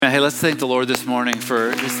Amen. Hey, let's thank the Lord this morning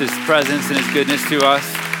for just his presence and his goodness to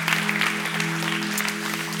us.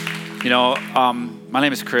 My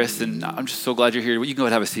name is Chris, and I'm just so glad you're here. You can go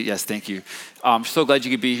ahead and have a seat. Yes, thank you. I'm so glad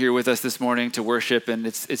you could be here with us this morning to worship, and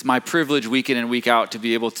it's my privilege week in and week out to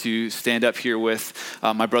be able to stand up here with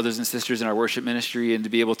my brothers and sisters in our worship ministry and to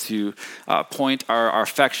be able to point our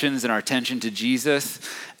affections and our attention to Jesus,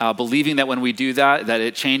 believing that when we do that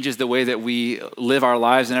it changes the way that we live our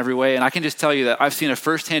lives in every way. And I can just tell you that I've seen a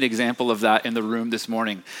firsthand example of that in the room this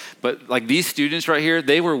morning. But like these students right here,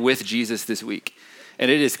 they were with Jesus this week. And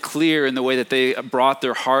it is clear in the way that they brought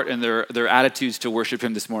their heart and their attitudes to worship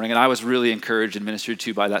him this morning. And I was really encouraged and ministered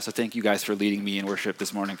to by that. So thank you guys for leading me in worship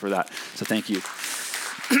this morning for that. So thank you.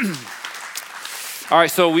 All right,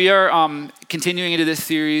 so we are continuing into this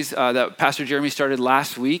series that Pastor Jeremy started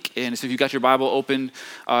last week. And so if you've got your Bible open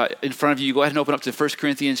in front of you, go ahead and open up to 1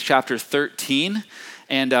 Corinthians chapter 13.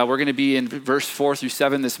 And we're going to be in verse 4 through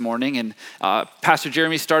 7 this morning. And Pastor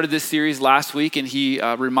Jeremy started this series last week, and he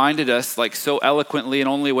reminded us, like so eloquently, and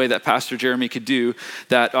only way that Pastor Jeremy could do,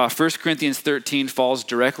 that 1 Corinthians 13 falls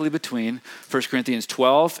directly between 1 Corinthians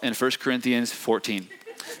 12 and 1 Corinthians 14.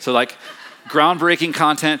 So like groundbreaking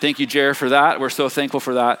content. Thank you, Jer, for that. We're so thankful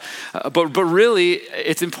for that. But really,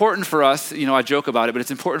 it's important for us, I joke about it, but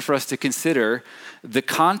it's important for us to consider the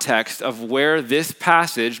context of where this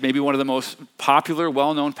passage, maybe one of the most popular,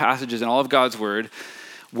 well-known passages in all of God's word,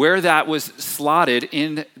 where that was slotted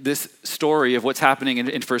in this story of what's happening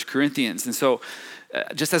in 1 Corinthians. And so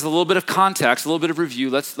just as a little bit of context, a little bit of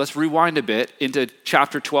review, let's rewind a bit into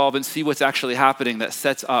chapter 12 and see what's actually happening that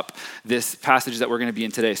sets up this passage that we're going to be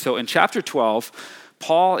in today. So in chapter 12,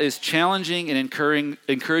 Paul is challenging and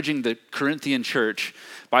encouraging the Corinthian church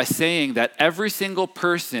by saying that every single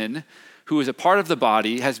person who is a part of the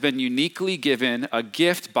body has been uniquely given a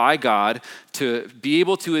gift by God to be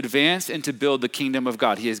able to advance and to build the kingdom of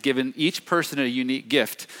God. He has given each person a unique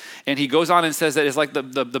gift. And he goes on and says that it's like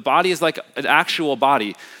the body is like an actual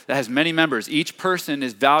body that has many members. Each person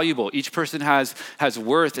is valuable. Each person has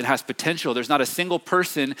worth and has potential. There's not a single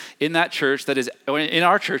person in that church that is, in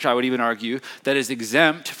our church, I would even argue, that is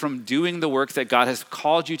exempt from doing the work that God has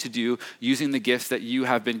called you to do using the gifts that you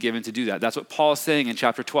have been given to do that. That's what Paul is saying in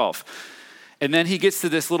chapter 12. And then he gets to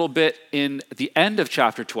this little bit in the end of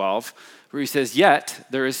chapter 12 where he says, yet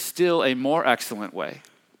there is still a more excellent way.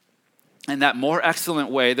 And that more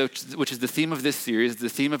excellent way, which is the theme of this series, the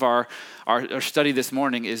theme of our study this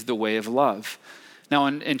morning, is the way of love. Now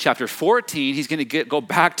in chapter 14, he's going to go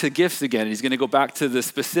back to gifts again. He's going to go back to the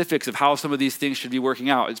specifics of how some of these things should be working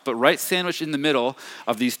out. But right sandwiched in the middle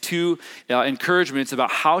of these two encouragements about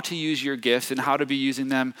how to use your gifts and how to be using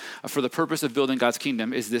them for the purpose of building God's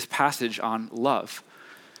kingdom is this passage on love.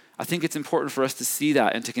 I think it's important for us to see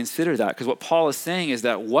that and to consider that, because what Paul is saying is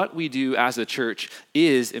that what we do as a church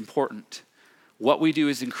is important. What we do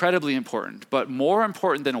is incredibly important, but more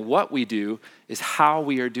important than what we do is how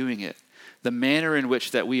we are doing it. The manner in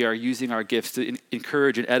which that we are using our gifts to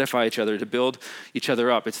encourage and edify each other, to build each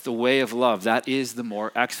other up. It's the way of love. That is the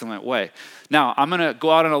more excellent way. Now, I'm going to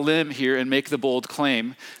go out on a limb here and make the bold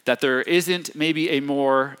claim that there isn't maybe a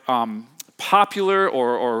more popular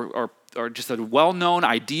or just a well-known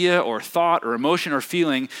idea or thought or emotion or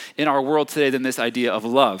feeling in our world today than this idea of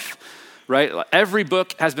love. Right? Every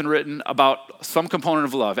book has been written about some component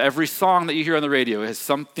of love. Every song that you hear on the radio has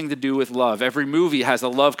something to do with love. Every movie has a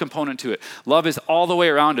love component to it. Love is all the way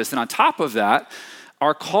around us. And on top of that,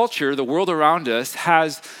 our culture, the world around us,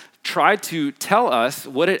 has tried to tell us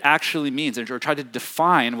what it actually means or tried to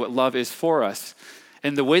define what love is for us.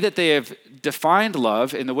 And the way that they have defined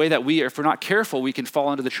love, and the way that if we're not careful, we can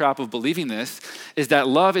fall into the trap of believing this, is that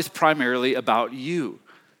love is primarily about you.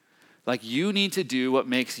 Like, you need to do what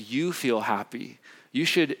makes you feel happy. You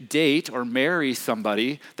should date or marry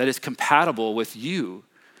somebody that is compatible with you.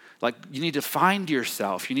 Like, you need to find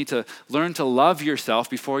yourself. You need to learn to love yourself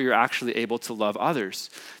before you're actually able to love others.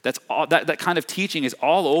 That's all, that kind of teaching is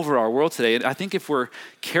all over our world today. And I think if we're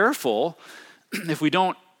careful, if we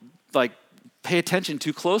don't pay attention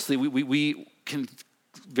too closely, we can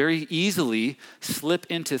very easily slip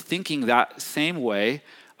into thinking that same way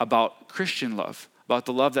about Christian love, about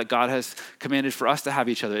the love that God has commanded for us to have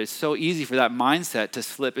each other. It's so easy for that mindset to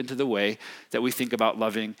slip into the way that we think about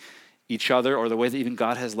loving each other or the way that even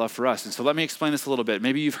God has love for us. And so let me explain this a little bit.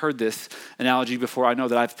 Maybe you've heard this analogy before. I know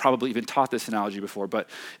that I've probably even taught this analogy before, but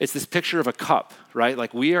it's this picture of a cup, right?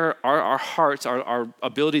 Like our hearts, our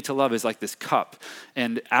ability to love is like this cup.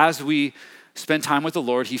 And as we spend time with the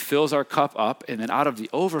Lord, he fills our cup up, and then out of the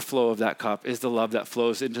overflow of that cup is the love that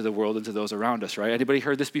flows into the world, into those around us, right? Anybody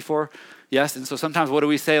heard this before? Yes? And so sometimes what do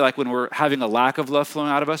we say, like when we're having a lack of love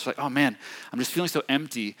flowing out of us? We're like, oh man, I'm just feeling so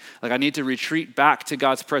empty. Like I need to retreat back to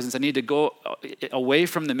God's presence. I need to go away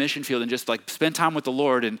from the mission field and just like spend time with the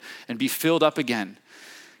Lord and be filled up again.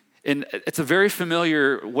 And it's a very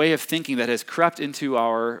familiar way of thinking that has crept into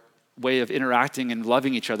our way of interacting and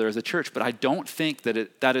loving each other as a church, but I don't think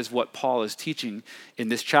that is what Paul is teaching in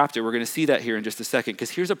this chapter. We're going to see that here in just a second,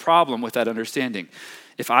 because here's a problem with that understanding.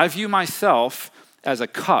 If I view myself as a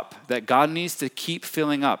cup that God needs to keep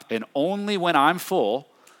filling up, and only when I'm full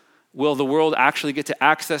will the world actually get to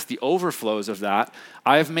access the overflows of that,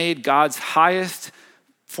 I have made God's highest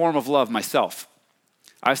form of love myself.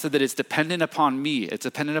 I've said that it's dependent upon me. It's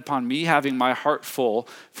dependent upon me having my heart full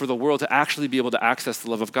for the world to actually be able to access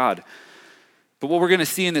the love of God. But what we're going to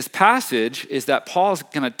see in this passage is that Paul's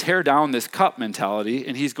going to tear down this cup mentality,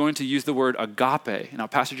 and he's going to use the word agape. Now,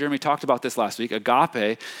 Pastor Jeremy talked about this last week.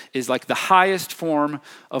 Agape is like the highest form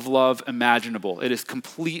of love imaginable. It is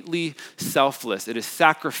completely selfless. It is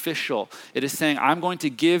sacrificial. It is saying, I'm going to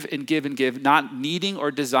give and give and give, not needing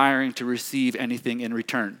or desiring to receive anything in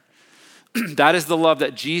return. That is the love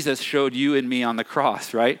that Jesus showed you and me on the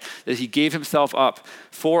cross, right? That he gave himself up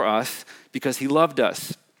for us because he loved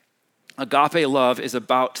us. Agape love is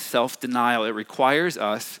about self-denial. It requires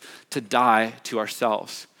us to die to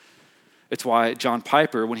ourselves. It's why John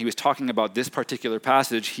Piper, when he was talking about this particular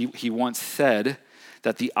passage, he once said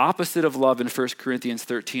that the opposite of love in 1 Corinthians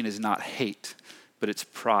 13 is not hate, but it's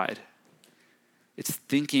pride. It's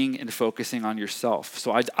thinking and focusing on yourself.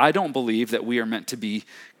 So I don't believe that we are meant to be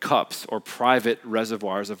cups or private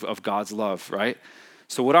reservoirs of God's love, right?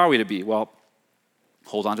 So what are we to be? Well,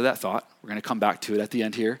 hold on to that thought. We're going to come back to it at the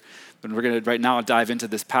end here. But we're going to right now dive into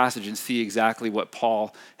this passage and see exactly what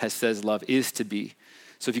Paul has says love is to be.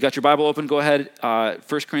 So if you got your Bible open, go ahead. 1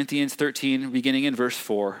 Corinthians 13, beginning in verse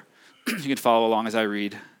 4. You can follow along as I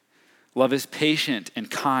read. Love is patient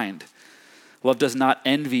and kind. Love does not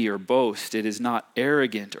envy or boast. It is not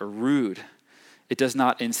arrogant or rude. It does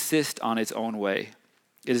not insist on its own way.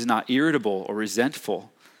 It is not irritable or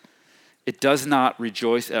resentful. It does not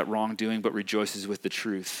rejoice at wrongdoing, but rejoices with the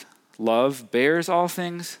truth. Love bears all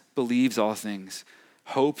things, believes all things,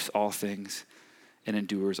 hopes all things, and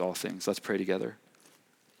endures all things. Let's pray together.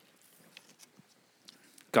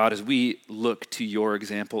 God, as we look to your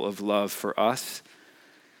example of love for us,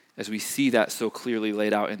 as we see that so clearly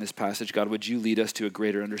laid out in this passage, God, would you lead us to a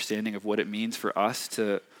greater understanding of what it means for us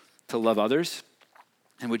to love others?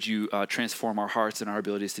 And would you transform our hearts and our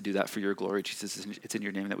abilities to do that for your glory, Jesus? It's in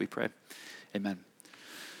your name that we pray. Amen.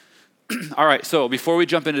 All right, so before we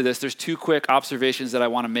jump into this, there's two quick observations that I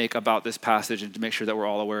want to make about this passage and to make sure that we're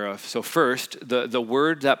all aware of. So first, the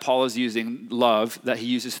word that Paul is using, love, that he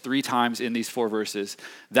uses 3 times in these 4 verses,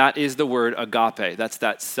 that is the word agape. That's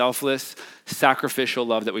that selfless, sacrificial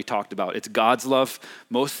love that we talked about. It's God's love,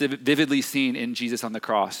 most vividly seen in Jesus on the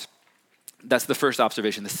cross. That's the first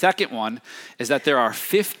observation. The second one is that there are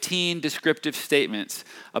 15 descriptive statements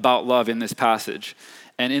about love in this passage.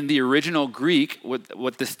 And in the original Greek,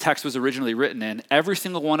 what this text was originally written in, every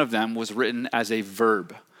single one of them was written as a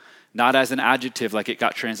verb, not as an adjective like it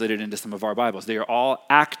got translated into some of our Bibles. They are all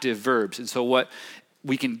active verbs. And so what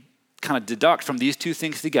we can kind of deduct from these two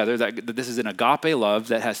things together, that this is an agape love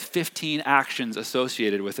that has 15 actions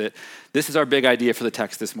associated with it. This is our big idea for the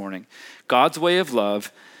text this morning. God's way of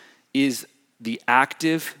love is the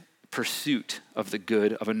active pursuit of the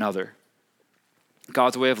good of another.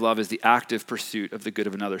 God's way of love is the active pursuit of the good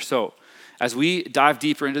of another. So as we dive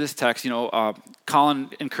deeper into this text, Colin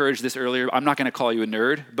encouraged this earlier. I'm not going to call you a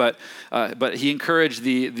nerd, but he encouraged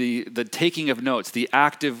the taking of notes, the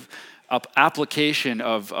active application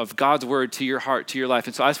of God's word to your heart, to your life.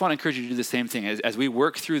 And so I just want to encourage you to do the same thing as we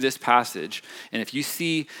work through this passage. And if you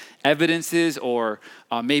see evidences or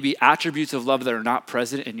maybe attributes of love that are not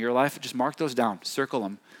present in your life, just mark those down, circle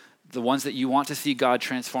them. The ones that you want to see God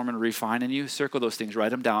transform and refine in you, circle those things,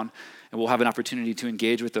 write them down, and we'll have an opportunity to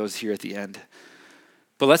engage with those here at the end.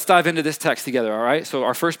 But let's dive into this text together, all right? So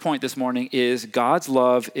our first point this morning is God's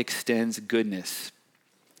love extends goodness.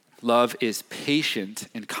 Love is patient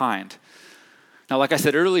and kind. Now, like I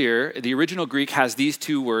said earlier, the original Greek has these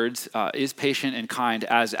 2 words, is patient and kind,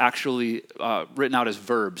 as actually written out as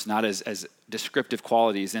verbs, not as descriptive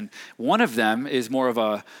qualities. And one of them is more of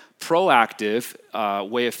a proactive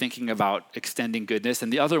way of thinking about extending goodness,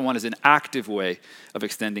 and the other one is an active way of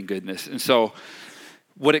extending goodness. And so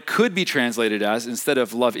what it could be translated as, instead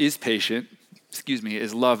of love is patient,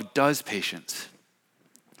 is love does patience.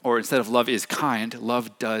 Or instead of love is kind,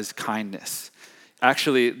 love does kindness.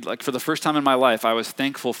 Actually, like for the first time in my life, I was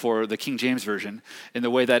thankful for the King James Version in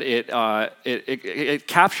the way that it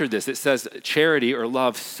captured this. It says charity or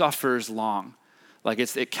love suffers long. Like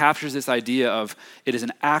it captures this idea of it is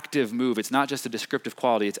an active move. It's not just a descriptive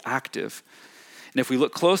quality, it's active. And if we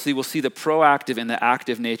look closely, we'll see the proactive and the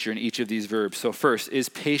active nature in each of these verbs. So first, is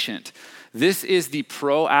patient. This is the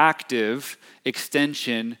proactive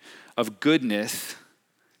extension of goodness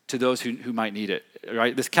to those who might need it,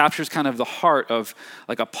 right? This captures kind of the heart of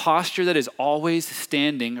like a posture that is always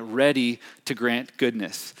standing ready to grant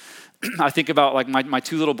goodness. I think about like my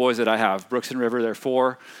two little boys that I have, Brooks and River, they're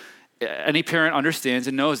 4. Any parent understands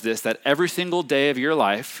and knows this, that every single day of your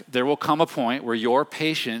life, there will come a point where your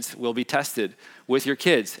patience will be tested with your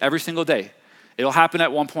kids every single day. It'll happen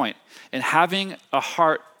at one point. And having a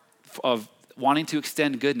heart of wanting to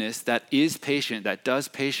extend goodness that is patient, that does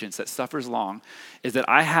patience, that suffers long, is that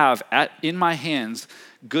I have in my hands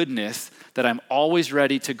goodness that I'm always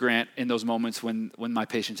ready to grant in those moments when my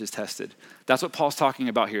patience is tested. That's what Paul's talking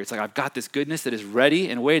about here. It's like I've got this goodness that is ready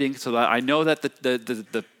and waiting so that I know that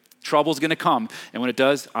the trouble's gonna come, and when it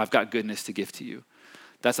does, I've got goodness to give to you.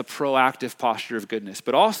 That's a proactive posture of goodness.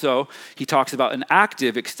 But also, he talks about an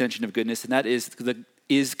active extension of goodness, and that is the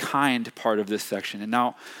is kind part of this section. And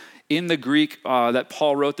now, in the Greek that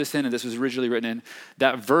Paul wrote this in, and this was originally written in,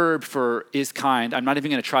 that verb for is kind, I'm not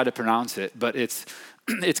even gonna try to pronounce it, but it's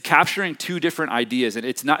capturing two different ideas, and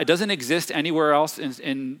it doesn't exist anywhere else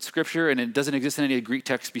in Scripture, and it doesn't exist in any Greek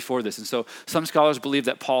texts before this. And so some scholars believe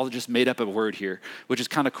that Paul just made up a word here, which is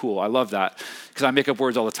kind of cool. I love that because I make up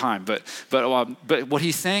words all the time. But what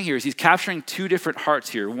he's saying here is he's capturing two different hearts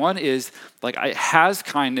here. One is like it has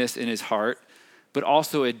kindness in his heart, but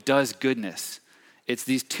also it does goodness. It's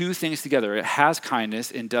these two things together. It has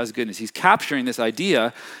kindness and does goodness. He's capturing this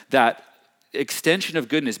idea that extension of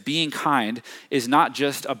goodness, being kind, is not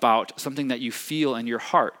just about something that you feel in your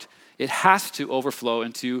heart. It has to overflow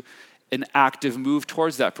into an active move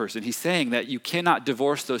towards that person. He's saying that you cannot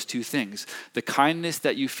divorce those two things, the kindness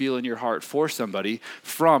that you feel in your heart for somebody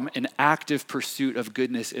from an active pursuit of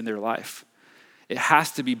goodness in their life. It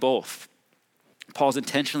has to be both. Paul's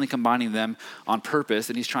intentionally combining them on purpose,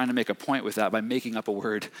 and he's trying to make a point with that by making up a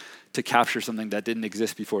word to capture something that didn't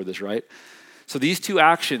exist before this, right? So these two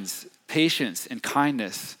actions, patience and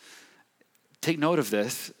kindness, take note of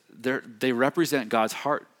this. They represent God's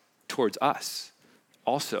heart towards us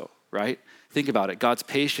also, right? Think about it. God's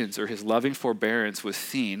patience or his loving forbearance was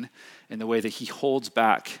seen in the way that he holds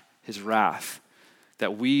back his wrath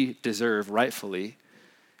that we deserve rightfully,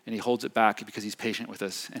 and he holds it back because he's patient with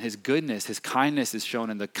us. And his goodness, his kindness is shown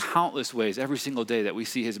in the countless ways every single day that we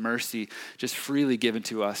see his mercy just freely given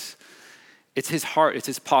to us. It's his heart, it's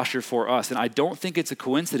his posture for us. And I don't think it's a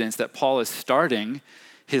coincidence that Paul is starting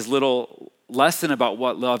his little lesson about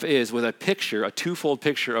what love is with a picture, a twofold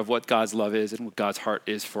picture of what God's love is and what God's heart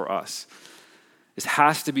is for us. This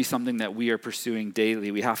has to be something that we are pursuing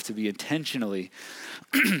daily. We have to be intentionally,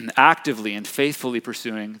 actively, and faithfully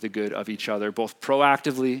pursuing the good of each other, both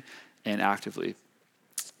proactively and actively.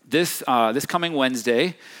 This coming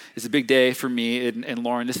Wednesday is a big day for me and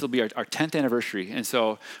Lauren. This will be our 10th anniversary. And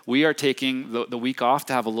so we are taking the week off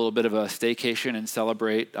to have a little bit of a staycation and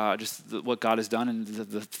celebrate what God has done and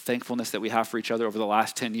the thankfulness that we have for each other over the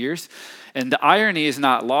last 10 years. And the irony is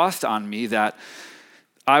not lost on me that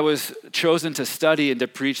I was chosen to study and to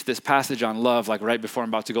preach this passage on love like right before I'm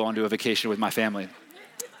about to go on to a vacation with my family.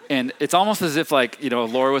 And it's almost as if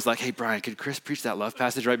Laura was like, hey, Brian, could Chris preach that love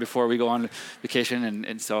passage right before we go on vacation?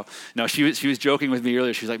 And so, no, she was joking with me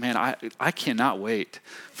earlier. She was like, man, I cannot wait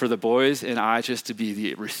for the boys and I just to be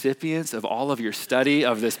the recipients of all of your study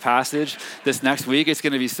of this passage this next week. It's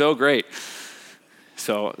going to be so great.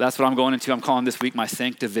 So that's what I'm going into. I'm calling this week my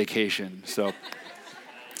Sanctive Vacation. So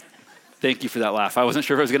thank you for that laugh. I wasn't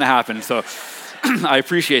sure if it was going to happen. So I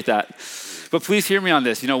appreciate that. But please hear me on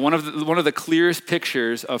this. One of the clearest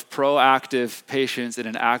pictures of proactive patience and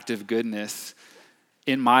an active goodness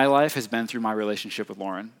in my life has been through my relationship with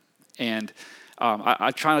Lauren. And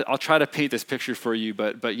I'll try to paint this picture for you.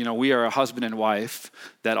 But we are a husband and wife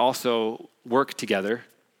that also work together.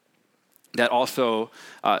 That also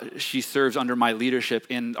she serves under my leadership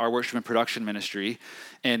in our worship and production ministry.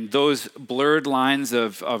 And those blurred lines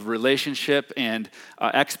of relationship and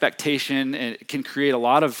expectation can create a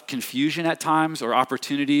lot of confusion at times or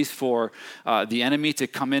opportunities for the enemy to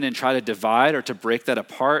come in and try to divide or to break that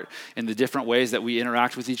apart in the different ways that we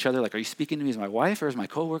interact with each other. Like, are you speaking to me as my wife or as my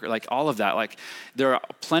coworker? Like all of that. Like there are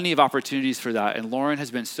plenty of opportunities for that. And Lauren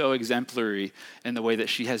has been so exemplary in the way that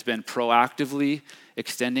she has been proactively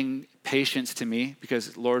extending patience to me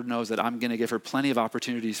because Lord knows that I'm going to give her plenty of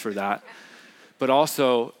opportunities for that. But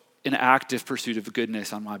also an active pursuit of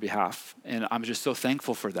goodness on my behalf. And I'm just so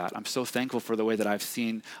thankful for that. I'm so thankful for the way that I've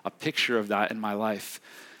seen a picture of that in my life.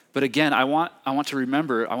 But again, I want us to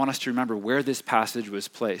remember where this passage was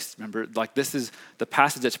placed. Remember, like this is the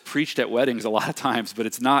passage that's preached at weddings a lot of times, but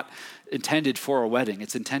it's not intended for a wedding.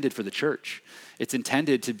 It's intended for the church. It's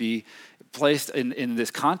intended to be placed in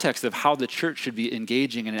this context of how the church should be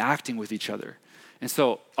engaging and acting with each other. And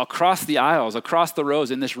so across the aisles, across the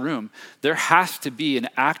rows in this room, there has to be an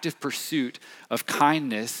active pursuit of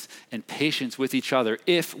kindness and patience with each other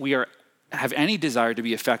if we have any desire to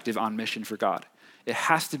be effective on mission for God. It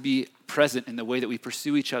has to be present in the way that we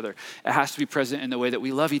pursue each other. It has to be present in the way that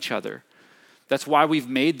we love each other. That's why we've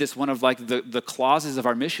made this one of like the clauses of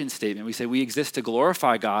our mission statement. We say we exist to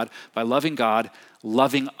glorify God,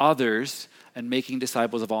 loving others, and making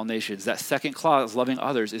disciples of all nations. That second clause, loving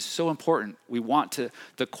others, is so important. We want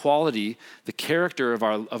the quality, the character of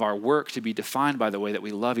our work to be defined by the way that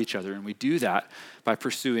we love each other. And we do that by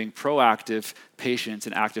pursuing proactive patience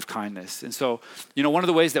and active kindness. And so, one of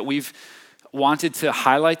the ways that we've wanted to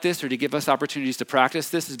highlight this or to give us opportunities to practice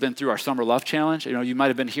this has been through our Summer Love Challenge. You might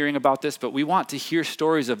have been hearing about this, but we want to hear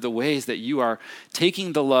stories of the ways that you are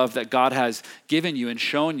taking the love that God has given you and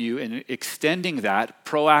shown you and extending that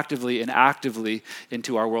proactively and actively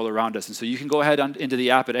into our world around us. And so you can go ahead into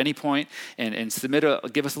the app at any point and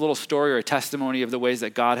give us a little story or a testimony of the ways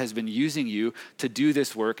that God has been using you to do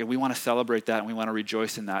this work. And we want to celebrate that and we want to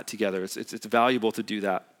rejoice in that together. It's valuable to do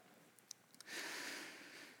that.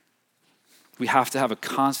 We have to have a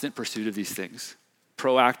constant pursuit of these things.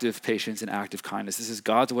 Proactive patience and active kindness. This is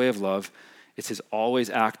God's way of love. It's his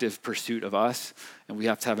always active pursuit of us, and we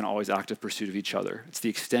have to have an always active pursuit of each other. It's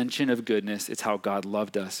the extension of goodness. It's how God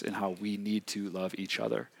loved us and how we need to love each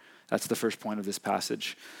other. That's the first point of this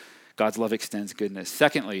passage. God's love extends goodness.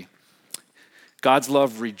 Secondly, God's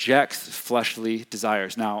love rejects fleshly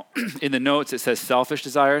desires. Now, in the notes, it says selfish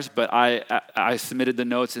desires, but I submitted the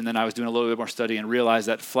notes and then I was doing a little bit more study and realized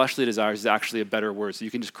that fleshly desires is actually a better word. So you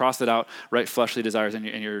can just cross it out, write fleshly desires in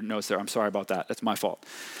your notes there. I'm sorry about that. That's my fault.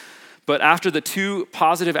 But after the two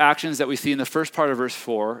positive actions that we see in the first part of verse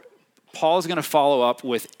 4, Paul is going to follow up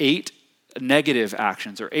with 8 negative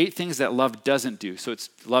actions or 8 things that love doesn't do. So it's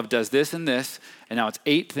love does this and this, and now it's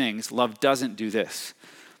 8 things love doesn't do this.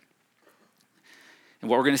 And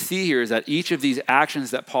what we're going to see here is that each of these actions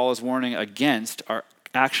that Paul is warning against are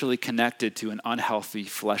actually connected to an unhealthy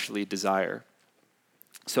fleshly desire.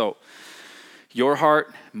 So your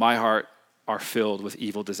heart, my heart are filled with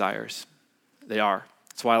evil desires. They are.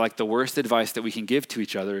 That's why the worst advice that we can give to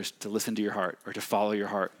each other is to listen to your heart or to follow your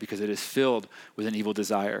heart because it is filled with an evil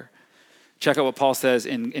desire. Check out what Paul says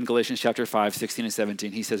in Galatians chapter 5, 16 and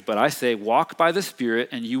 17. He says, "But I say, walk by the Spirit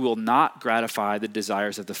and you will not gratify the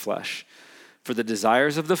desires of the flesh. For the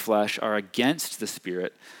desires of the flesh are against the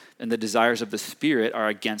Spirit, and the desires of the Spirit are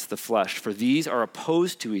against the flesh. For these are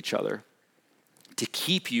opposed to each other to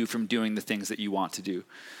keep you from doing the things that you want to do."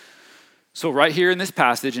 So right here in this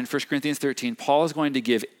passage in 1 Corinthians 13, Paul is going to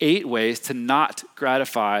give 8 ways to not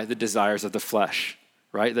gratify the desires of the flesh,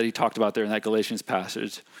 right? That he talked about there in that Galatians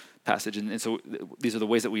passage. And so these are the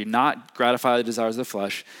ways that we not gratify the desires of the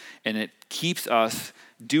flesh, and it keeps us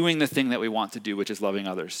doing the thing that we want to do, which is loving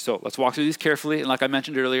others. So let's walk through these carefully. And like I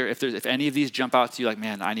mentioned earlier, if any of these jump out to you like,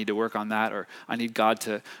 man, I need to work on that, or I need God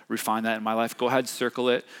to refine that in my life, go ahead, circle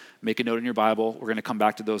it, make a note in your Bible. We're going to come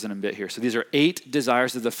back to those in a bit here. So these are 8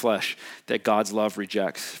 desires of the flesh that God's love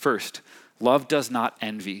rejects. First, love does not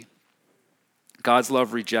envy. God's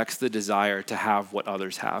love rejects the desire to have what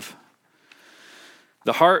others have.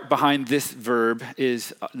 The heart behind this verb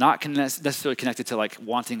is not necessarily connected to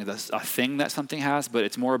wanting a thing that something has, but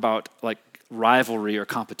it's more about rivalry or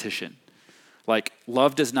competition.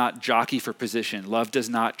 Love does not jockey for position. Love does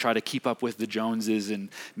not try to keep up with the Joneses and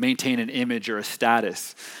maintain an image or a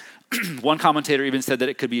status. One commentator even said that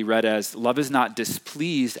it could be read as, love is not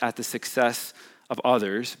displeased at the success of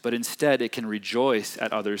others, but instead it can rejoice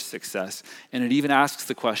at others' success. And it even asks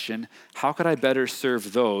the question, how could I better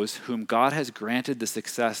serve those whom God has granted the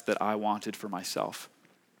success that I wanted for myself?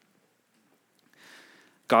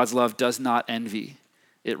 God's love does not envy.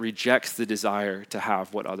 It rejects the desire to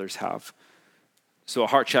have what others have. So a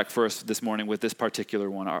heart check for us this morning with this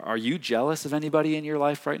particular one. Are you jealous of anybody in your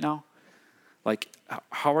life right now?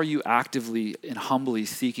 How are you actively and humbly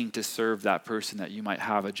seeking to serve that person that you might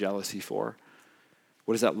have a jealousy for?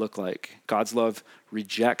 What does that look like? God's love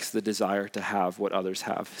rejects the desire to have what others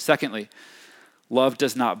have. Secondly, love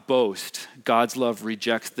does not boast. God's love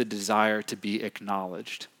rejects the desire to be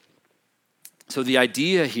acknowledged. So the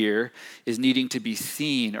idea here is needing to be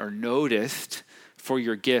seen or noticed for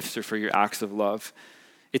your gifts or for your acts of love.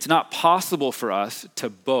 It's not possible for us to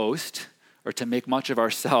boast or to make much of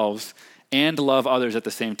ourselves and love others at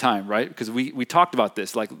the same time, right? Because we talked about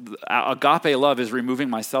this. Like, agape love is removing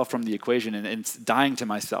myself from the equation and dying to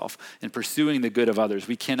myself and pursuing the good of others.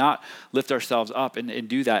 We cannot lift ourselves up and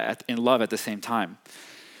do that in love at the same time.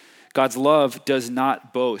 God's love does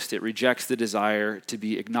not boast. It rejects the desire to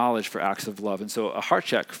be acknowledged for acts of love. And so a heart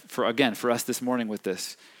check for us this morning with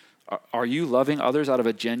this. Are you loving others out of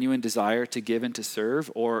a genuine desire to give and to serve?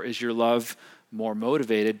 Or is your love more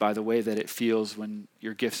motivated by the way that it feels when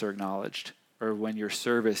your gifts are acknowledged or when your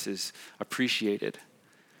service is appreciated?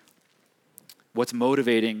 What's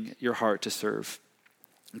motivating your heart to serve?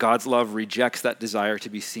 God's love rejects that desire to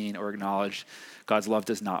be seen or acknowledged. God's love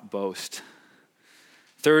does not boast.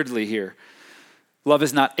 Thirdly here, love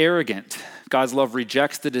is not arrogant. God's love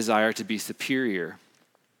rejects the desire to be superior.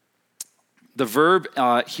 The verb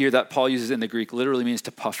here that Paul uses in the Greek literally means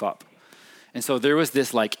to puff up. And so there was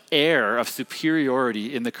this like air of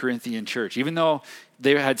superiority in the Corinthian church. Even though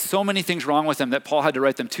they had so many things wrong with them that Paul had to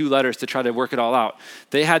write them 2 letters to try to work it all out,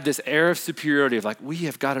 they had this air of superiority of like, we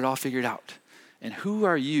have got it all figured out. And who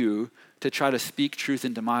are you to try to speak truth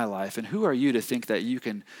into my life? And who are you to think that you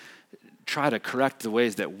can try to correct the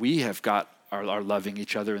ways that we have got are loving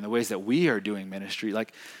each other and the ways that we are doing ministry?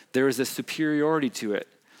 Like, there is a superiority to it.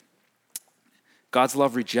 God's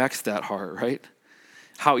love rejects that heart, right?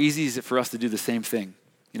 How easy is it for us to do the same thing?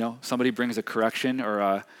 You know, somebody brings a correction or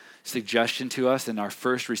a suggestion to us, and our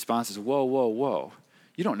first response is, whoa, whoa, whoa.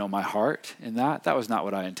 You don't know my heart in that. That was not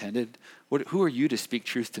what I intended. Who are you to speak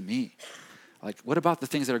truth to me? Like, what about the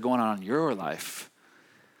things that are going on in your life?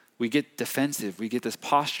 We get defensive. We get this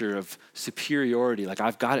posture of superiority, like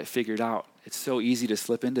I've got it figured out. It's so easy to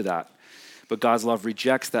slip into that. But God's love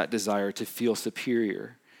rejects that desire to feel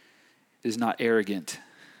superior. It is not arrogant.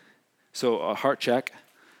 So a heart check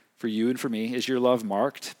for you and for me, is your love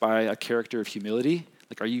marked by a character of humility?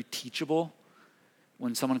 Like, are you teachable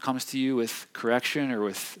when someone comes to you with correction or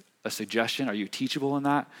with a suggestion? Are you teachable in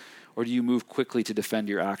that? Or do you move quickly to defend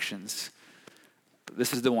your actions?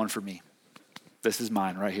 This is the one for me. This is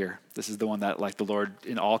mine right here. This is the one that, like, the Lord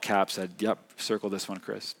in all caps said, yep, circle this one,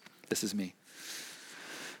 Chris. This is me.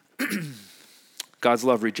 God's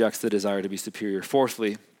love rejects the desire to be superior.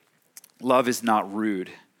 Fourthly, love is not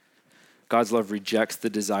rude. God's love rejects the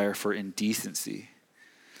desire for indecency.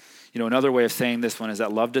 You know, another way of saying this one is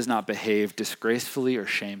that love does not behave disgracefully or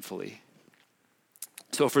shamefully.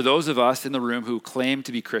 So for those of us in the room who claim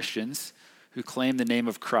to be Christians, who claim the name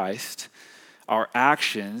of Christ, our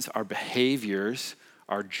actions, our behaviors,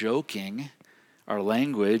 our joking, our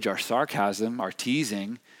language, our sarcasm, our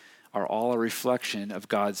teasing are all a reflection of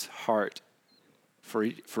God's heart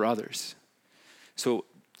for others. So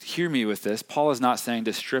hear me with this. Paul is not saying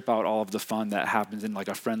to strip out all of the fun that happens in like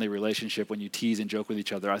a friendly relationship when you tease and joke with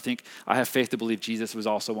each other. I have faith to believe Jesus was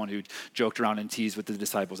also one who joked around and teased with the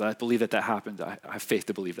disciples. I believe that happened. I have faith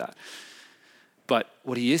to believe that. But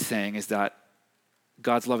what he is saying is that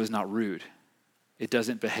God's love is not rude. It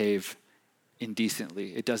doesn't behave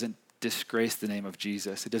indecently. It doesn't disgrace the name of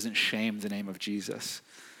Jesus. It doesn't shame the name of Jesus.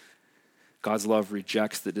 God's love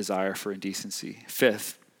rejects the desire for indecency.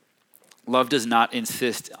 Fifth, love does not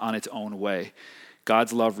insist on its own way.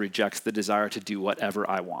 God's love rejects the desire to do whatever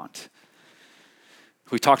I want.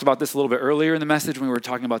 We talked about this a little bit earlier in the message when we were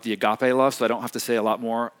talking about the agape love, so I don't have to say a lot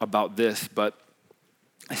more about this, but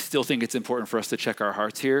I still think it's important for us to check our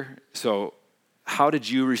hearts here. So how did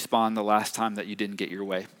you respond the last time that you didn't get your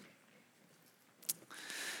way?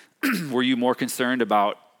 Were you more concerned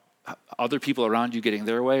about other people around you getting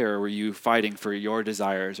their way, or were you fighting for your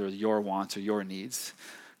desires or your wants or your needs?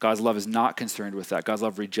 God's love is not concerned with that. God's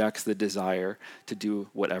love rejects the desire to do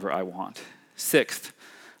whatever I want. Sixth,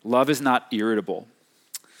 love is not irritable.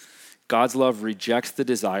 God's love rejects the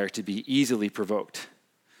desire to be easily provoked.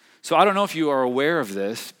 So I don't know if you are aware of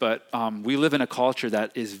this, but we live in a culture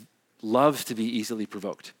that loves to be easily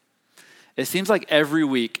provoked. It seems like every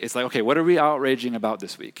week, it's like, okay, what are we outraging about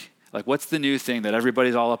this week? Like, what's the new thing that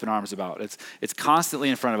everybody's all up in arms about? It's constantly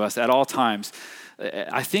in front of us at all times.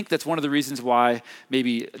 I think that's one of the reasons why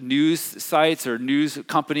maybe news sites or news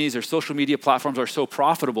companies or social media platforms are so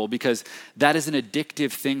profitable, because that is an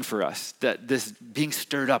addictive thing for us, that this being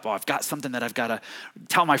stirred up, I've got something that I've got to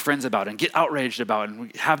tell my friends about and get outraged about and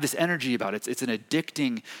we have this energy about it. It's an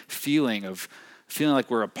addicting feeling of feeling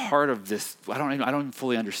like we're a part of this. I don't even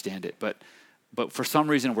fully understand it, but for some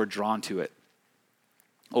reason we're drawn to it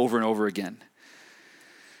over and over again.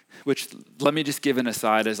 Which, let me just give an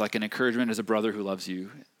aside as like an encouragement as a brother who loves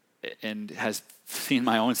you and has seen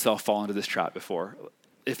my own self fall into this trap before.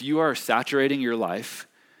 If you are saturating your life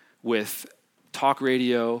with talk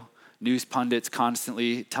radio, news pundits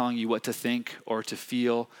constantly telling you what to think or to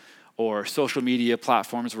feel, or social media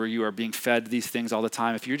platforms where you are being fed these things all the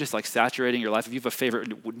time, if you're just like saturating your life, if you have a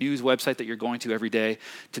favorite news website that you're going to every day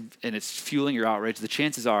and it's fueling your outrage, the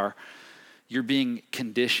chances are you're being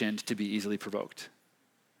conditioned to be easily provoked.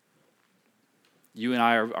 You and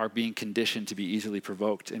I are being conditioned to be easily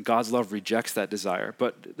provoked, and God's love rejects that desire.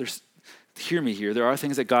 But hear me here, there are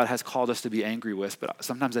things that God has called us to be angry with, but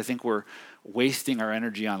sometimes I think we're wasting our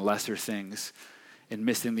energy on lesser things and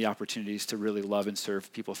missing the opportunities to really love and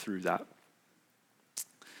serve people through that.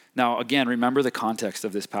 Now, again, remember the context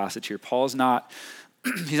of this passage here. Paul's not,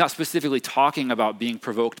 he's not specifically talking about being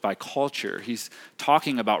provoked by culture. He's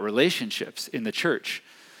talking about relationships in the church.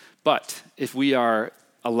 But if we are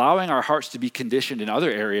allowing our hearts to be conditioned in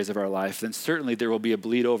other areas of our life, then certainly there will be a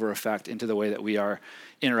bleed over effect into the way that we are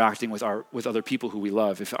interacting with other people who we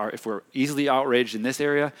love. If we're easily outraged in this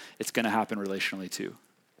area, it's going to happen relationally too.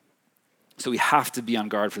 So we have to be on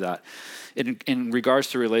guard for that. In regards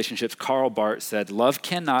to relationships, Karl Barth said, "Love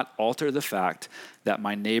cannot alter the fact that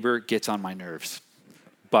my neighbor gets on my nerves,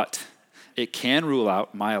 but it can rule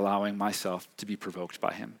out my allowing myself to be provoked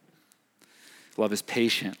by him. Love is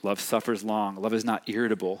patient. Love suffers long. Love is not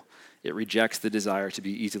irritable. It rejects the desire to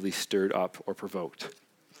be easily stirred up or provoked."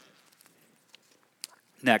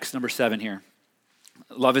 Next, number 7 here.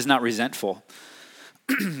 Love is not resentful.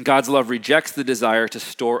 God's love rejects the desire to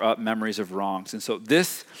store up memories of wrongs. And so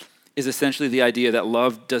this is essentially the idea that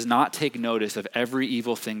love does not take notice of every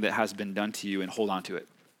evil thing that has been done to you and hold on to it.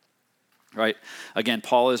 Right? Again,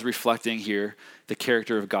 Paul is reflecting here the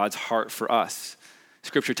character of God's heart for us.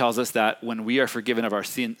 Scripture tells us that when we are forgiven of our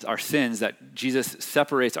sins, that Jesus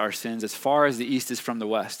separates our sins as far as the east is from the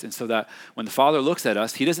west. And so that when the Father looks at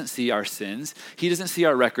us, he doesn't see our sins. He doesn't see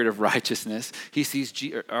our record of righteousness. He sees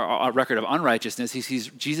our record of unrighteousness. He sees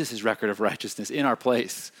Jesus' record of righteousness in our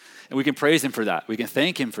place. And we can praise him for that. We can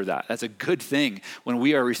thank him for that. That's a good thing when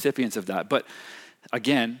we are recipients of that. But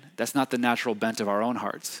again, that's not the natural bent of our own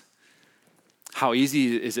hearts. How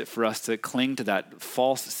easy is it for us to cling to that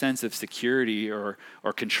false sense of security or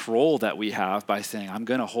control that we have by saying, I'm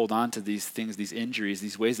going to hold on to these things, these injuries,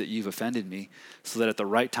 these ways that you've offended me, so that at the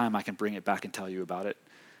right time I can bring it back and tell you about it,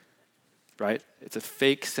 right? It's a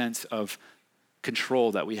fake sense of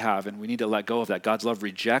control that we have, and we need to let go of that. God's love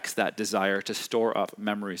rejects that desire to store up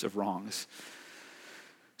memories of wrongs.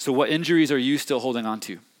 So what injuries are you still holding on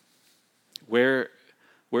to? Where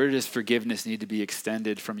does forgiveness need to be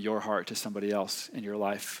extended from your heart to somebody else in your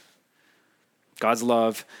life? God's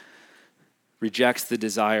love rejects the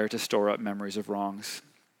desire to store up memories of wrongs.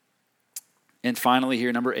 And finally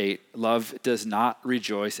here, number 8, love does not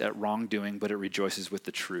rejoice at wrongdoing, but it rejoices with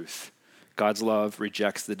the truth. God's love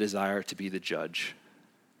rejects the desire to be the judge.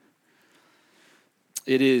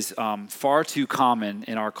 It is far too common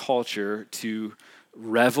in our culture to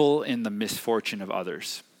revel in the misfortune of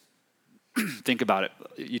others. Think about it.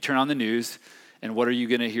 You turn on the news, and what are you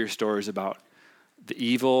going to hear stories about? The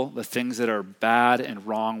evil, the things that are bad and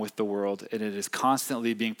wrong with the world, and it is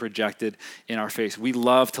constantly being projected in our face. We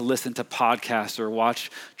love to listen to podcasts or watch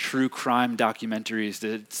true crime documentaries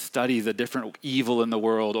to study the different evil in the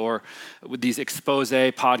world, or with these expose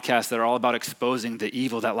podcasts that are all about exposing the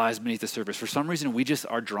evil that lies beneath the surface. For some reason, we just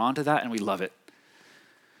are drawn to that, and we love it.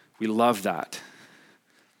 We love that.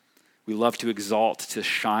 We love to exalt, to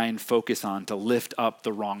shine, focus on, to lift up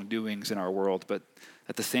the wrongdoings in our world. But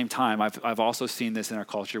at the same time, I've also seen this in our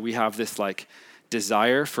culture. We have this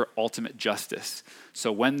desire for ultimate justice.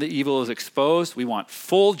 So when the evil is exposed, we want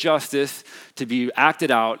full justice to be acted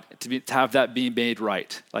out, to have that be made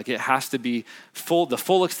right. Like it has to be the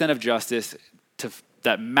full extent of justice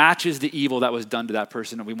that matches the evil that was done to that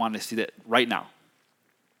person, and we want to see that right now.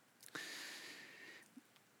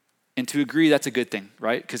 And to agree, that's a good thing,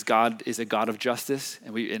 right? Because God is a God of justice,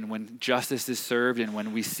 and when justice is served, and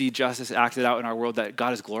when we see justice acted out in our world, that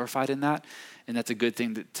God is glorified in that, and that's a good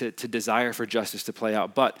thing to desire for justice to play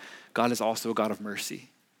out. But God is also a God of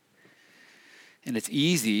mercy. And it's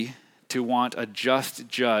easy to want a just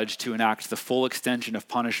judge to enact the full extension of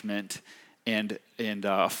punishment and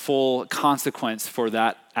a full consequence for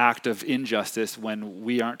that act of injustice when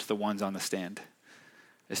we aren't the ones on the stand.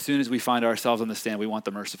 As soon as we find ourselves on the stand, we want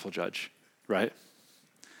the merciful judge, right?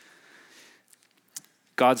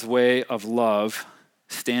 God's way of love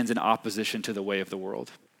stands in opposition to the way of the world.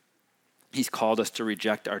 He's called us to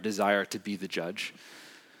reject our desire to be the judge.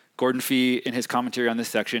 Gordon Fee, in his commentary on this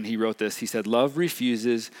section, he wrote this. He said, "Love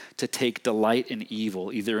refuses to take delight in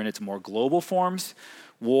evil, either in its more global forms,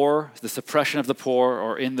 war, the suppression of the poor,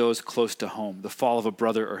 or in those close to home, the fall of a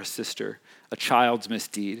brother or a sister, a child's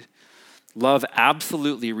misdeed. Love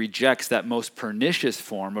absolutely rejects that most pernicious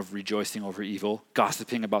form of rejoicing over evil,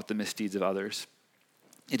 gossiping about the misdeeds of others.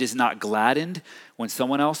 It is not gladdened when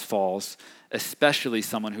someone else falls, especially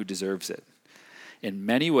someone who deserves it. In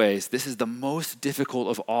many ways, this is the most difficult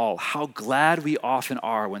of all. How glad we often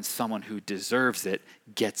are when someone who deserves it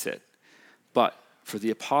gets it. But for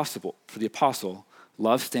the apostle,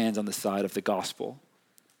 love stands on the side of the gospel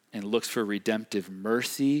and looks for redemptive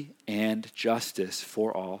mercy and justice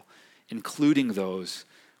for all, including those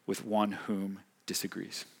with one whom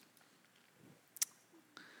disagrees.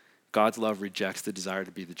 God's love rejects the desire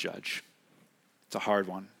to be the judge. It's a hard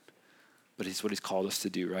one, but it's what he's called us to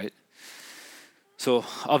do, right? So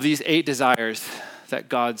of these 8 desires that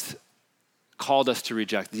God's called us to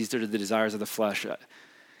reject, these are the desires of the flesh.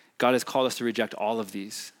 God has called us to reject all of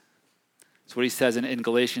these. It's what he says in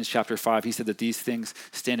Galatians chapter 5. He said that these things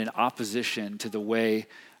stand in opposition to the way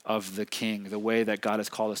of the King, the way that God has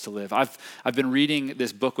called us to live. I've been reading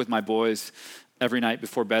this book with my boys every night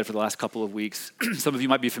before bed for the last couple of weeks. Some of you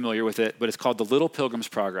might be familiar with it, but it's called The Little Pilgrim's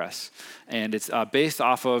Progress. And it's based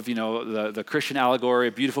off of, the Christian allegory,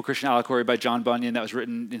 a beautiful Christian allegory by John Bunyan that was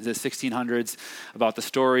written in the 1600s about the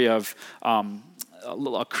story of a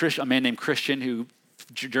man named Christian who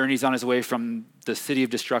journeys on his way from the city of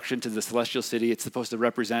destruction to the celestial city. It's supposed to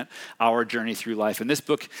represent our journey through life. And this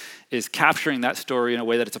book is capturing that story in a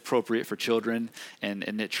way that it's appropriate for children, and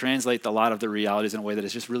it translates a lot of the realities in a way that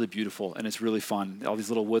is just really beautiful, and it's really fun. All these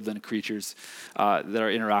little woodland creatures that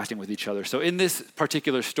are interacting with each other. So in this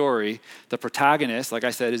particular story, the protagonist, like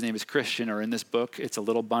I said, his name is Christian, or in this book, it's a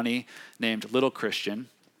little bunny named Little Christian.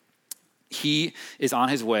 He is on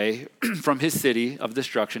his way from his city of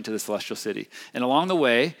destruction to the celestial city. And along the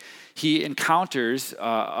way, he encounters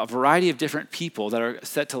a variety of different people that are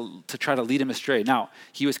set to try to lead him astray. Now,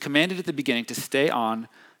 he was commanded at the beginning to stay on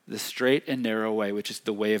the straight and narrow way, which is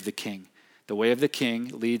the way of the King. The way of the King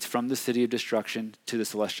leads from the city of destruction to the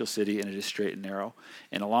celestial city, and it is straight and narrow.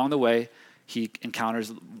 And along the way, he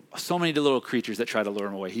encounters so many little creatures that try to lure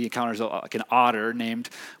him away. He encounters like an otter named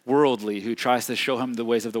Worldly who tries to show him the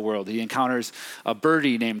ways of the world. He encounters a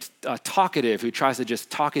birdie named Talkative who tries to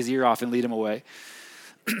just talk his ear off and lead him away.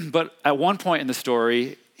 But at one point in the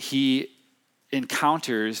story, he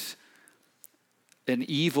encounters an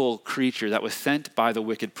evil creature that was sent by the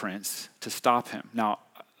wicked prince to stop him. Now,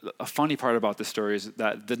 a funny part about this story is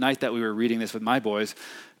that the night that we were reading this with my boys,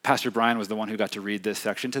 Pastor Brian was the one who got to read this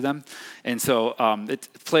section to them. And so it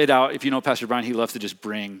played out. If you know Pastor Brian, he loves to just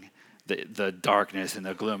bring the darkness and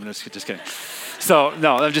the gloom. And just kidding. So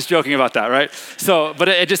no, I'm just joking about that, right? So, but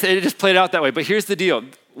it just played out that way. But here's the deal.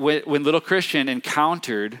 When little Christian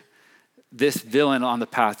encountered this villain on the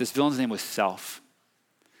path, this villain's name was Self.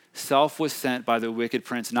 Self was sent by the wicked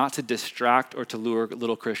prince not to distract or to lure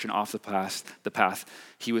little Christian off the path.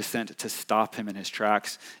 He was sent to stop him in his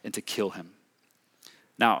tracks and to kill him.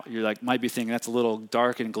 Now, you're might be thinking that's a little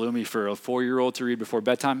dark and gloomy for a 4-year-old to read before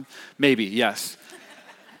bedtime. Maybe, yes.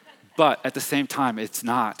 But at the same time, it's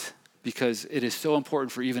not, because it is so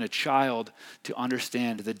important for even a child to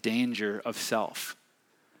understand the danger of self.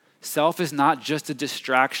 Self is not just a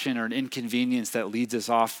distraction or an inconvenience that leads us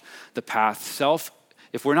off the path. Self,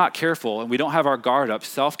 if we're not careful and we don't have our guard up,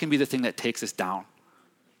 self can be the thing that takes us down.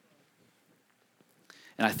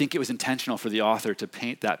 And I think it was intentional for the author to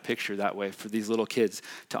paint that picture that way for these little kids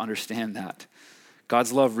to understand that.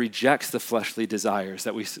 God's love rejects the fleshly desires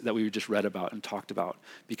that we just read about and talked about,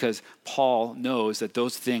 because Paul knows that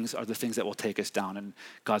those things are the things that will take us down, and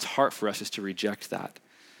God's heart for us is to reject that.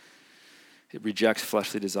 It rejects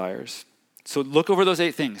fleshly desires. So look over those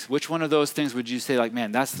 8 things. Which one of those things would you say,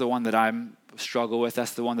 man, that's the one that I struggle with.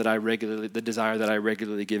 That's the one that the desire that I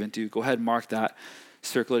regularly give into. Go ahead and mark that.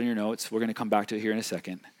 Circle it in your notes. We're going to come back to it here in a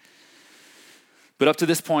second. But up to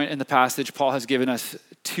this point in the passage, Paul has given us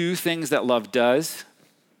 2 things that love does,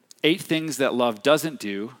 8 things that love doesn't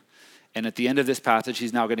do, and at the end of this passage,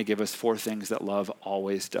 he's now going to give us 4 things that love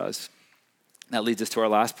always does. That leads us to our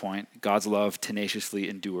last point. God's love tenaciously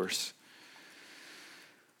endures.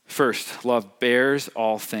 First, love bears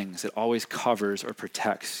all things. It always covers or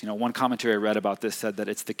protects. One commentary I read about this said that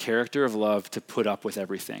it's the character of love to put up with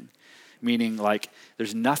everything. Meaning,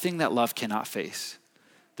 there's nothing that love cannot face.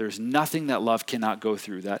 There's nothing that love cannot go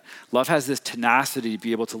through. That love has this tenacity to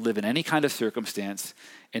be able to live in any kind of circumstance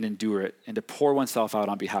and endure it, and to pour oneself out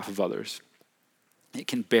on behalf of others. It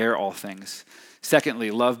can bear all things.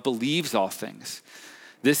 Secondly, love believes all things.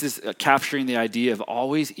 This is capturing the idea of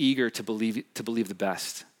always eager to believe the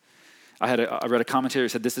best. I read a commentary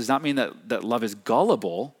that said this does not mean that love is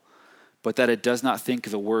gullible, but that it does not think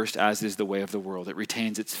the worst, as is the way of the world. It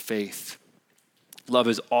retains its faith. Love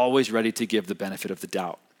is always ready to give the benefit of the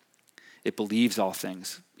doubt. It believes all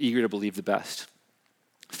things, eager to believe the best.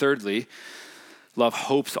 Thirdly, love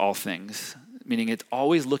hopes all things, meaning it's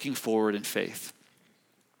always looking forward in faith.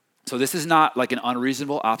 So this is not like an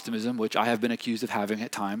unreasonable optimism, which I have been accused of having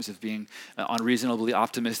at times, of being unreasonably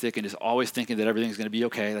optimistic and just always thinking that everything's going to be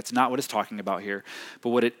okay. That's not what it's talking about here. But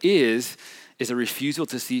what it is a refusal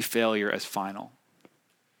to see failure as final.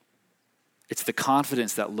 It's the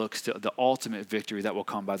confidence that looks to the ultimate victory that will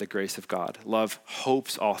come by the grace of God. Love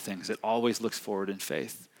hopes all things. It always looks forward in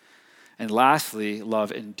faith. And lastly,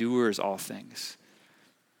 love endures all things.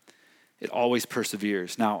 It always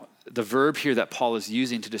perseveres. Now, the verb here that Paul is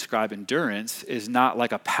using to describe endurance is not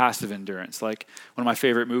like a passive endurance. Like one of my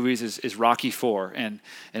favorite movies is Rocky IV. And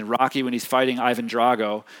Rocky, when he's fighting Ivan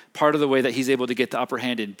Drago, part of the way that he's able to get the upper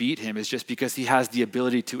hand and beat him is just because he has the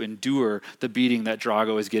ability to endure the beating that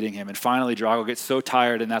Drago is getting him. And finally, Drago gets so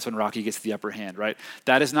tired, and that's when Rocky gets the upper hand, right?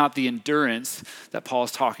 That is not the endurance that Paul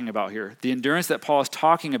is talking about here. The endurance that Paul is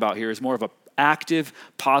talking about here is more of a active,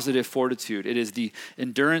 positive fortitude. It is the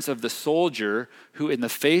endurance of the soldier who, in the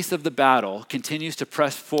face of the battle, continues to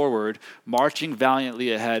press forward, marching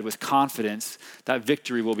valiantly ahead with confidence that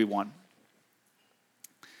victory will be won.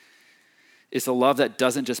 It's a love that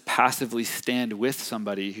doesn't just passively stand with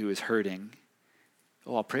somebody who is hurting.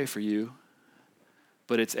 Oh, I'll pray for you.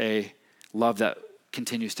 But it's a love that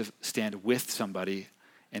continues to stand with somebody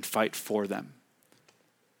and fight for them,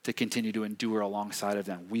 to continue to endure alongside of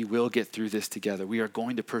them. We will get through this together. We are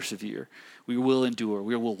going to persevere. We will endure.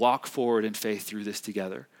 We will walk forward in faith through this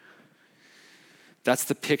together. That's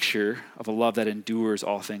the picture of a love that endures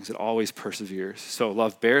all things. It always perseveres. So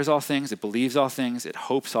love bears all things, it believes all things, it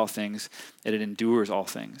hopes all things, and it endures all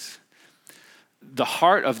things. The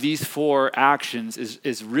heart of these four actions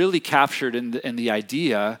is really captured in the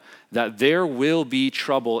idea that there will be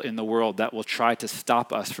trouble in the world that will try to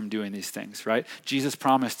stop us from doing these things, right? Jesus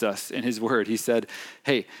promised us in his word. He said,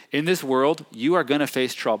 hey, in this world, you are going to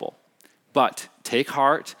face trouble, but take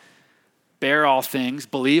heart, bear all things,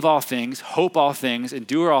 believe all things, hope all things,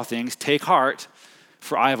 endure all things, take heart,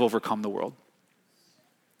 for I have overcome the world.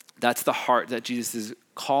 That's the heart that Jesus is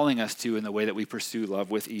calling us to in the way that we pursue love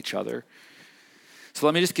with each other. So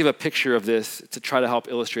let me just give a picture of this to try to help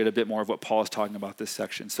illustrate a bit more of what Paul is talking about this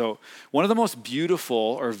section. So one of the most beautiful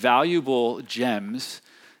or valuable gems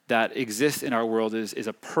that exists in our world is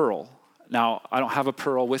a pearl. Now, I don't have a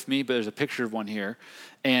pearl with me, but there's a picture of one here.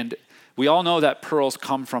 And we all know that pearls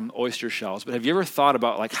come from oyster shells, but have you ever thought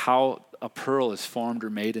about like how a pearl is formed or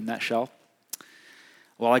made in that shell?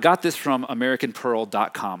 Well, I got this from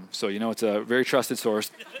AmericanPearl.com, so you know it's a very trusted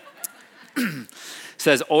source.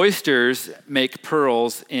 Says oysters make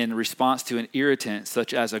pearls in response to an irritant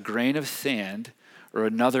such as a grain of sand or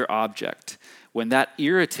another object. When that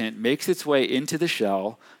irritant makes its way into the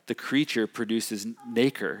shell, the creature produces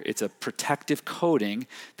nacre. It's a protective coating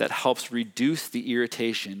that helps reduce the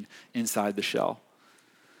irritation inside the shell.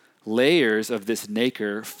 Layers of this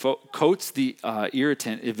nacre coats the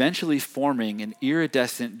irritant, eventually forming an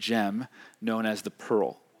iridescent gem known as the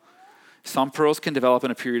pearl. Some pearls can develop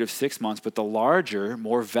in a period of 6 months, but the larger,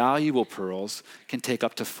 more valuable pearls can take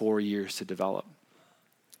up to 4 years to develop.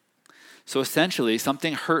 So essentially,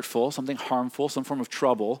 something hurtful, something harmful, some form of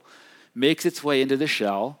trouble makes its way into the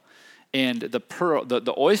shell, and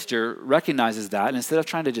the oyster recognizes that, and instead of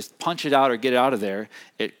trying to just punch it out or get it out of there,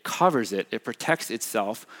 it covers it, it protects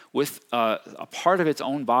itself with a part of its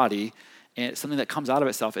own body, and something that comes out of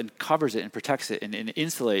itself and covers it and protects it and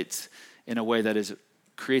insulates in a way that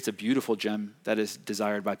creates a beautiful gem that is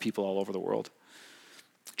desired by people all over the world.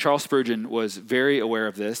 Charles Spurgeon was very aware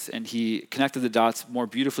of this, and he connected the dots more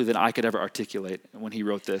beautifully than I could ever articulate when he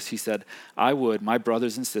wrote this. He said, I would, my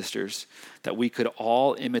brothers and sisters, that we could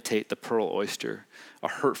all imitate the pearl oyster. A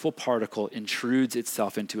hurtful particle intrudes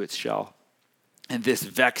itself into its shell, and this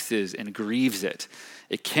vexes and grieves it.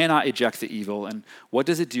 It cannot eject the evil, and what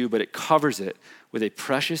does it do but it covers it with a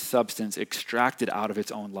precious substance extracted out of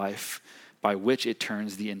its own life, by which it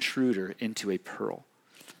turns the intruder into a pearl.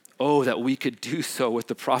 Oh, that we could do so with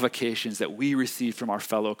the provocations that we receive from our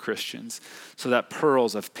fellow Christians, so that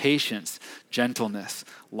pearls of patience, gentleness,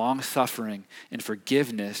 long-suffering, and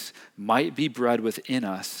forgiveness might be bred within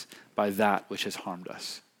us by that which has harmed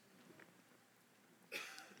us.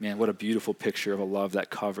 Man, what a beautiful picture of a love that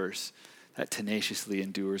covers, that tenaciously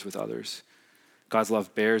endures with others. God's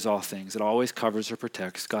love bears all things. It always covers or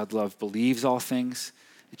protects. God's love believes all things.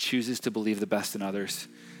 It chooses to believe the best in others.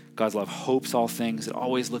 God's love hopes all things. It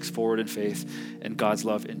always looks forward in faith. And God's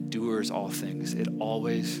love endures all things. It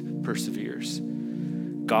always perseveres.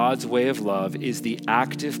 God's way of love is the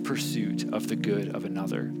active pursuit of the good of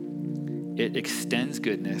another. It extends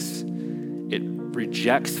goodness. It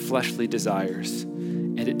rejects fleshly desires,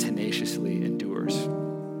 and it tenaciously endures.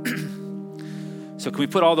 So can we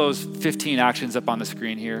put all those 15 actions up on the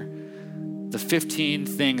screen here? The 15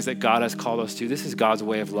 things that God has called us to. This is God's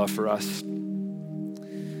way of love for us.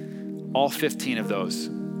 All 15 of those.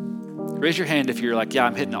 Raise your hand if you're like, yeah,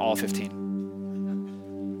 I'm hitting all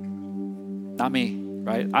 15. Not me,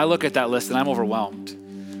 right? I look at that list and I'm overwhelmed.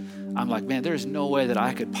 I'm like, man, there's no way that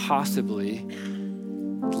I could possibly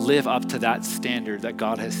live up to that standard that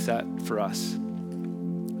God has set for us.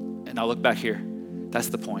 And I'll look back here. That's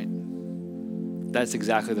the point. That's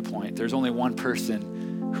exactly the point. There's only one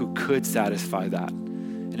person who could satisfy that,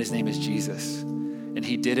 and his name is Jesus. And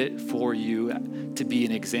he did it for you to be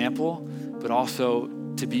an example, but also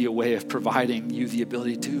to be a way of providing you the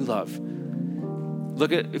ability to love.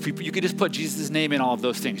 Look at, if you could just put Jesus' name in all of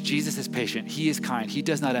those things. Jesus is patient. He is kind. He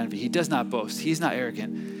does not envy. He does not boast. He's not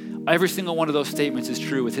arrogant. Every single one of those statements is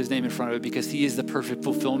true with his name in front of it because he is the perfect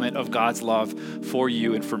fulfillment of God's love for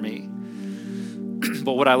you and for me.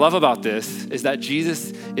 But what I love about this is that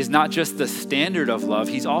Jesus is not just the standard of love,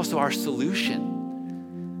 he's also our solution.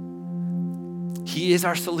 He is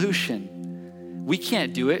our solution. We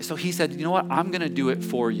can't do it, so he said, you know what, I'm gonna do it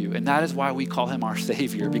for you. And that is why we call him our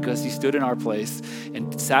Savior, because he stood in our place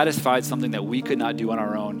and satisfied something that we could not do on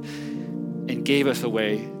our own and gave us a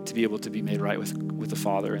way to be able to be made right with the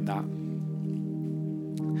Father in that.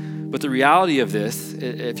 But the reality of this,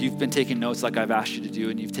 if you've been taking notes like I've asked you to do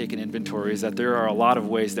and you've taken inventory, is that there are a lot of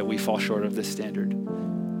ways that we fall short of this standard.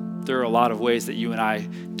 There are a lot of ways that you and I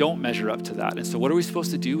don't measure up to that. And so what are we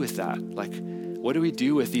supposed to do with that? Like, what do we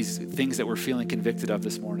do with these things that we're feeling convicted of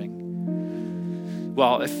this morning?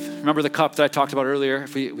 Well, remember the cup that I talked about earlier?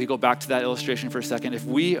 If we go back to that illustration for a second, if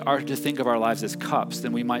we are to think of our lives as cups,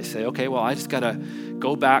 then we might say, okay, well, I just gotta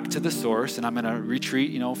go back to the source and I'm gonna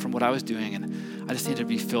retreat, from what I was doing, and I just need to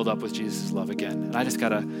be filled up with Jesus' love again. And I just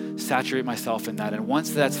gotta saturate myself in that. And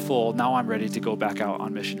once that's full, now I'm ready to go back out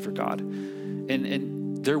on mission for God.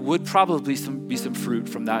 And there would probably be some fruit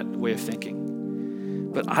from that way of thinking.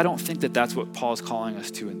 But I don't think that that's what Paul is calling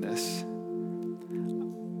us to in this.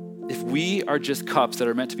 If we are just cups that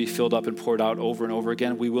are meant to be filled up and poured out over and over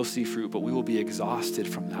again, we will see fruit, but we will be exhausted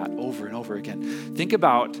from that over and over again. Think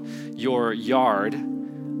about your yard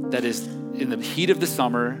that is in the heat of the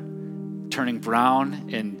summer, turning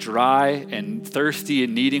brown and dry and thirsty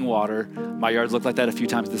and needing water. My yard looked like that a few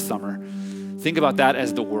times this summer. Think about that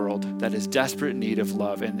as the world that is desperate need of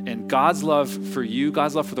love. And God's love for you,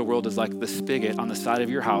 God's love for the world is like the spigot on the side of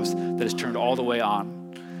your house that is turned all the way on.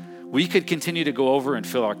 We could continue to go over and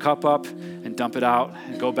fill our cup up and dump it out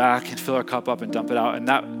and go back and fill our cup up and dump it out. And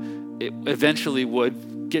that it eventually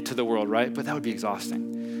would get to the world, right? But that would be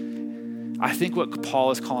exhausting. I think what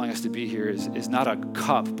Paul is calling us to be here is not a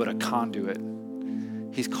cup, but a conduit.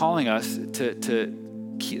 He's calling us to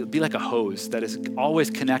be like a hose that is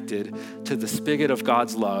always connected to the spigot of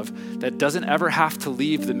God's love, that doesn't ever have to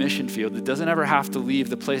leave the mission field, that doesn't ever have to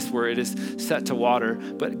leave the place where it is set to water,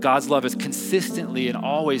 but God's love is consistently and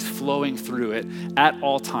always flowing through it at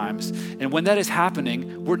all times. And when that is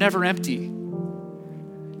happening, we're never empty.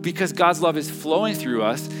 Because God's love is flowing through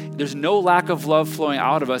us, there's no lack of love flowing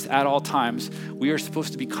out of us at all times. We are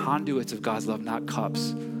supposed to be conduits of God's love, not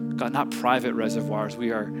cups. God, not private reservoirs.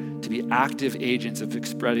 We are to be active agents of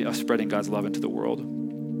spreading God's love into the world.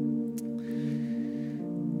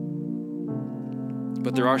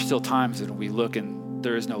 But there are still times when we look and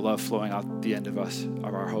there is no love flowing out the end of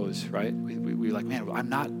our hose, right? We like, man, I'm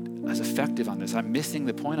not as effective on this. I'm missing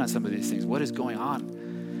the point on some of these things. What is going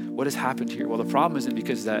on? What has happened here? Well, the problem isn't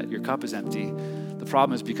because that your cup is empty. The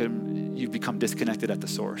problem is because you've become disconnected at the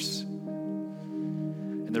source.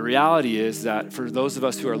 And the reality is that for those of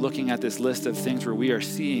us who are looking at this list of things where we are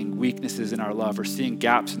seeing weaknesses in our love or seeing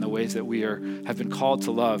gaps in the ways that we have been called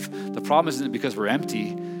to love, the problem isn't because we're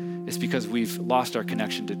empty, it's because we've lost our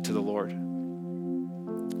connection to the Lord.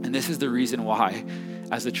 And this is the reason why,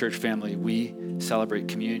 as a church family, we celebrate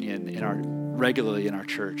communion regularly in our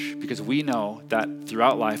church, because we know that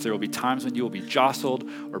throughout life there will be times when you will be jostled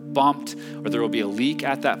or bumped, or there will be a leak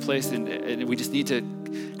at that place, and we just need to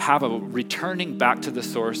have a returning back to the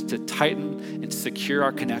source to tighten and secure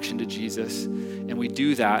our connection to Jesus. And we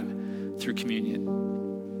do that through communion.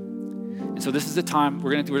 And so this is the time,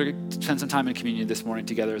 we're gonna spend some time in communion this morning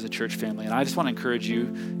together as a church family. And I just want to encourage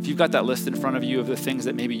you, if you've got that list in front of you of the things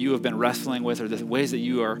that maybe you have been wrestling with, or the ways that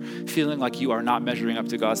you are feeling like you are not measuring up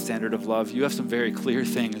to God's standard of love, you have some very clear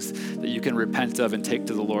things that you can repent of and take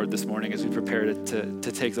to the Lord this morning as we prepare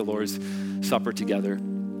to take the Lord's Supper together.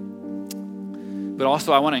 But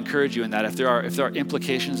also I want to encourage you in that if there are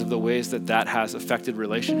implications of the ways that has affected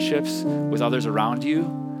relationships with others around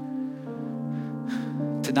you,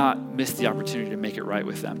 to not miss the opportunity to make it right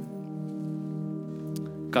with them.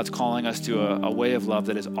 God's calling us to a way of love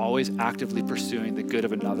that is always actively pursuing the good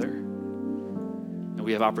of another. And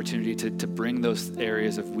we have opportunity to bring those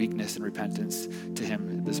areas of weakness and repentance to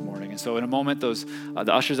him this morning. And so in a moment, the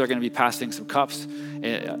ushers are going to be passing some cups,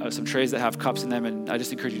 some trays that have cups in them. And I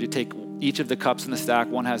just encourage you to take each of the cups in the stack.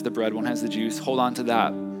 One has the bread, one has the juice. Hold on to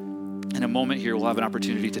that. In a moment here, we'll have an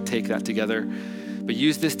opportunity to take that together. But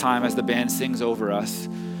use this time as the band sings over us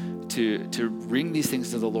to bring these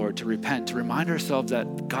things to the Lord, to repent, to remind ourselves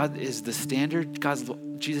that God is the standard,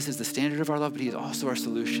 Jesus is the standard of our love, but he is also our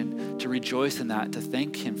solution, to rejoice in that, to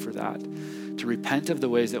thank him for that, to repent of the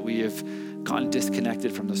ways that we have gotten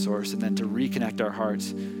disconnected from the source, and then to reconnect our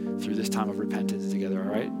hearts through this time of repentance together, all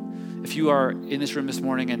right? If you are in this room this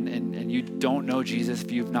morning and you don't know Jesus,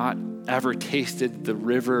 if you've not ever tasted the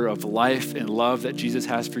river of life and love that Jesus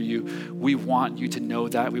has for you, we want you to know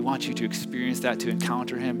that. We want you to experience that, to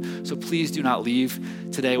encounter him. So please do not leave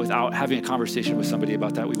today without having a conversation with somebody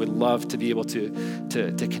about that. We would love to be able to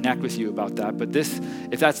connect with you about that. But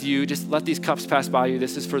if that's you, just let these cups pass by you.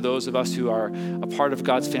 This is for those of us who are a part of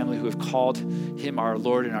God's family, who have called him our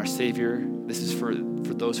Lord and our Savior. This is for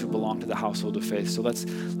those who belong to the household of faith. So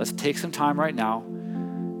let's take some time right now.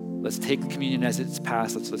 Let's take communion as it's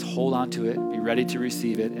passed. Let's hold on to it, be ready to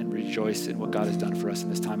receive it, and rejoice in what God has done for us in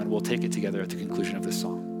this time. And we'll take it together at the conclusion of this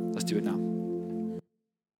song. Let's do it now.